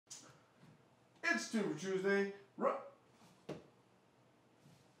It's Super Tuesday. Where'd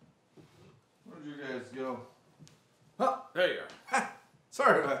you guys go? Oh, there you are.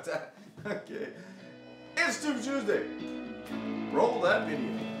 Sorry about that. Okay. It's Super Tuesday. Roll that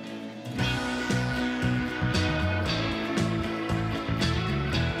video.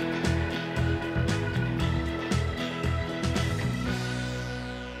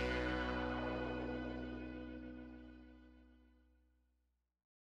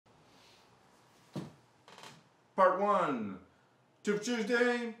 Part 1, Super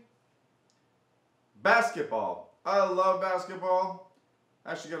Tuesday, basketball. I love basketball.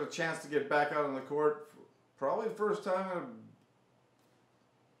 Actually got a chance to get back out on the court, probably the first time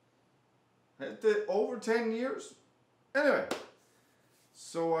in over 10 years. Anyway,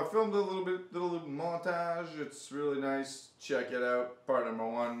 so I filmed a little montage. It's really nice. Check it out. Part number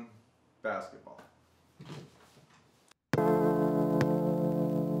 1, basketball.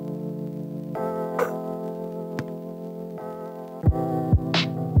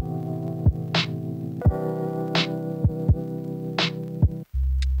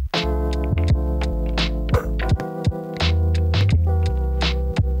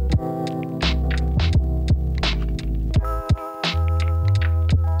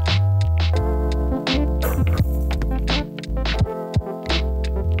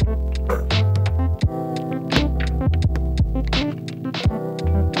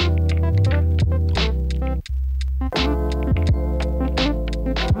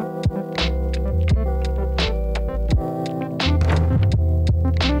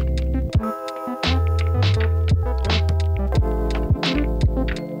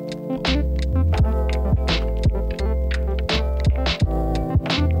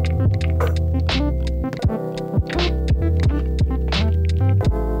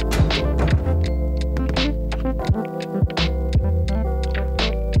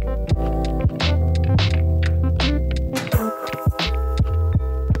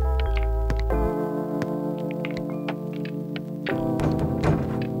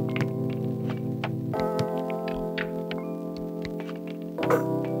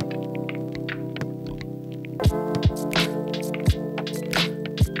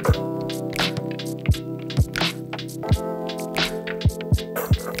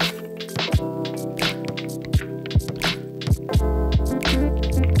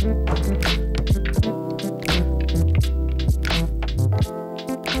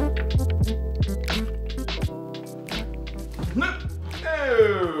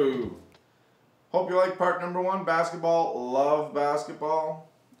 Hope you like part number 1, basketball. Love basketball.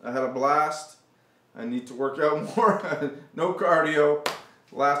 I had a blast. I need to work out more. No cardio.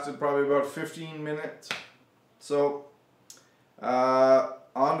 Lasted probably about 15 minutes. So,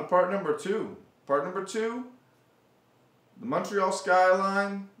 on to part number 2. Part number 2, the Montreal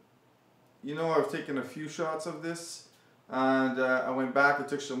skyline. You know, I've taken a few shots of this, and I went back and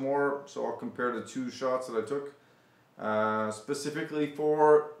took some more, so I'll compare the 2 shots that I took. Specifically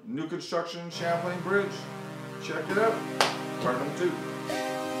for new construction Champlain Bridge. Check it out. Part number 2.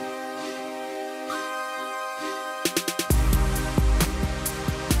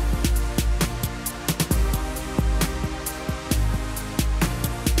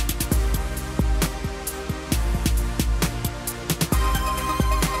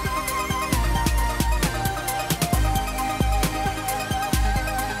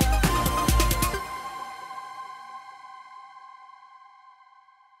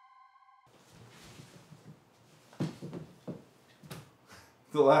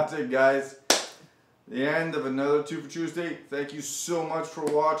 So that's it, guys. The end of another Super Tuesday. Thank you so much for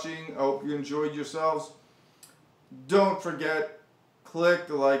watching. I hope you enjoyed yourselves. Don't forget, click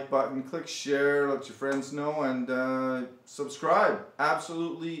the like button, click share, let your friends know, and subscribe.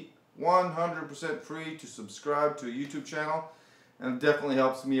 Absolutely 100% free to subscribe to a YouTube channel, and it definitely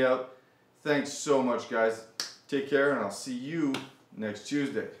helps me out. Thanks so much, guys. Take care, and I'll see you next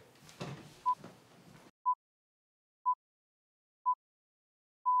Tuesday.